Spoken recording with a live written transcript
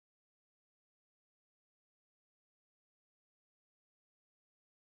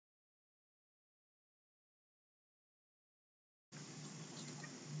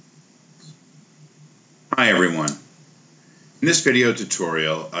Hi everyone. In this video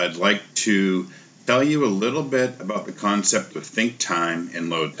tutorial, I'd like to tell you a little bit about the concept of think time in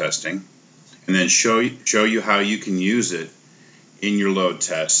load testing, and then show you how you can use it in your load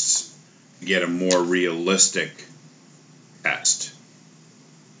tests to get a more realistic test.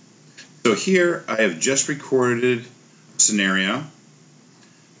 So here I have just recorded a scenario.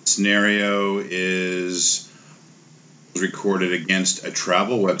 The scenario is recorded against a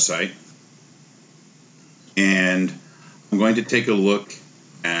travel website. And I'm going to take a look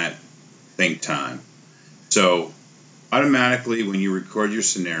at think time. So automatically when you record your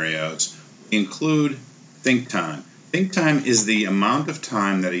scenarios, include think time. Think time is the amount of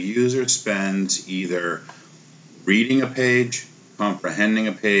time that a user spends either reading a page, comprehending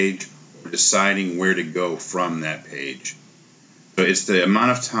a page, or deciding where to go from that page. So it's the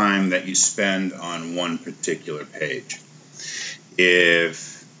amount of time that you spend on one particular page.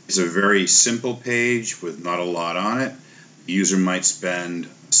 If it's a very simple page with not a lot on it, the user might spend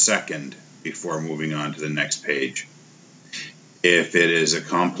a second before moving on to the next page. If it is a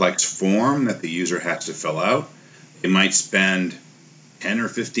complex form that the user has to fill out, they might spend 10 or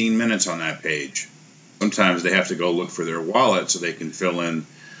 15 minutes on that page. Sometimes they have to go look for their wallet so they can fill in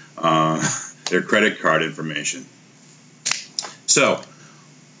their credit card information. So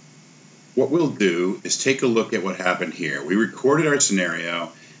what we'll do is take a look at what happened here. We recorded our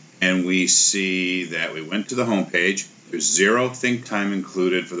scenario and we see that we went to the home page. There's 0 think time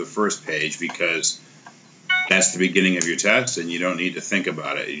included for the first page because that's the beginning of your test and you don't need to think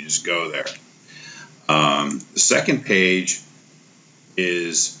about it. You just go there. The second page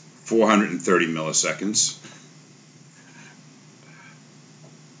is 430 milliseconds.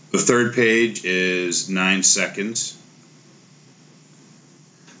 The third page is 9 seconds.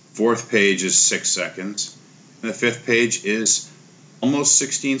 Fourth page is 6 seconds. And the fifth page is almost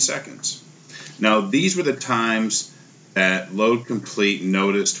 16 seconds. Now these were the times that LoadComplete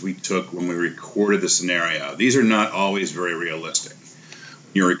noticed we took when we recorded the scenario. These are not always very realistic.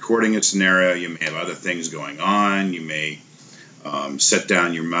 When you're recording a scenario, you may have other things going on. You may set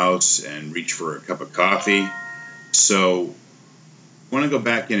down your mouse and reach for a cup of coffee. So you want to go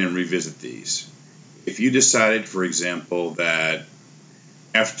back in and revisit these. If you decided, for example, that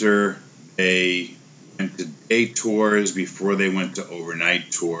after they went to day tours before they went to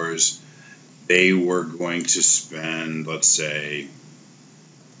overnight tours, they were going to spend, let's say,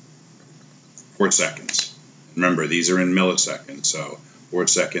 4 seconds. Remember, these are in milliseconds, so 4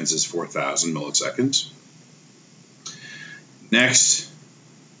 seconds is 4,000 milliseconds. Next,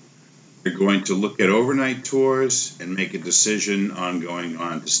 they're going to look at overnight tours and make a decision on going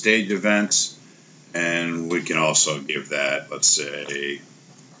on to stage events, and we can also give that, let's say,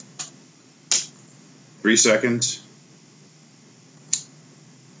 3 seconds.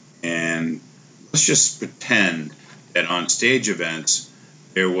 And let's just pretend that on stage events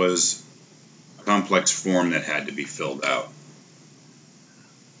there was a complex form that had to be filled out.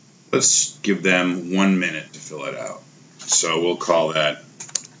 Let's give them 1 minute to fill it out. So we'll call that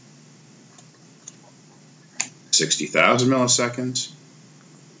 60,000 milliseconds.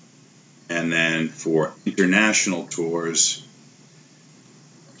 And then for international tours,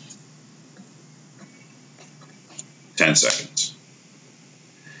 10 seconds.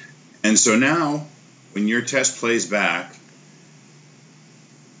 And so now, when your test plays back,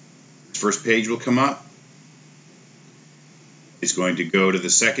 the first page will come up. It's going to go to the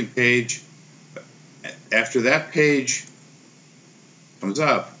second page. After that page comes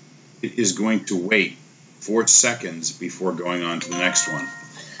up, it is going to wait 4 seconds before going on to the next one.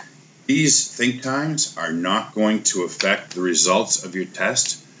 These think times are not going to affect the results of your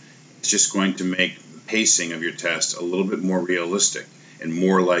test. It's just going to make the pacing of your test a little bit more realistic and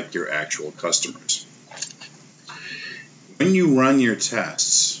more like your actual customers. When you run your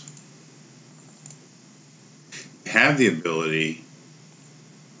tests, you have the ability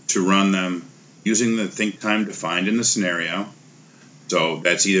to run them using the think time defined in the scenario. So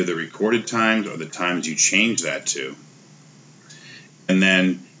that's either the recorded times or the times you change that to. And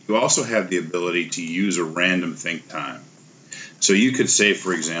then you also have the ability to use a random think time. So you could say,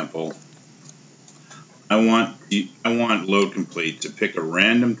 for example, I want LoadComplete to pick a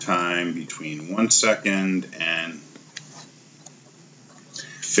random time between 1 second and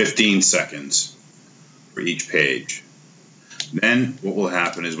 15 seconds for each page. Then what will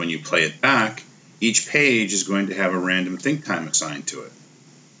happen is when you play it back, each page is going to have a random think time assigned to it.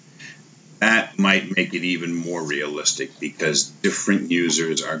 That might make it even more realistic because different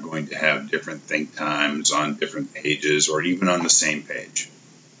users are going to have different think times on different pages or even on the same page.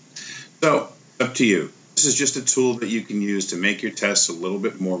 So, up to you. This is just a tool that you can use to make your tests a little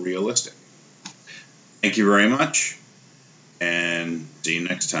bit more realistic. Thank you very much, and see you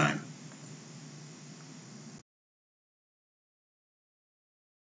next time.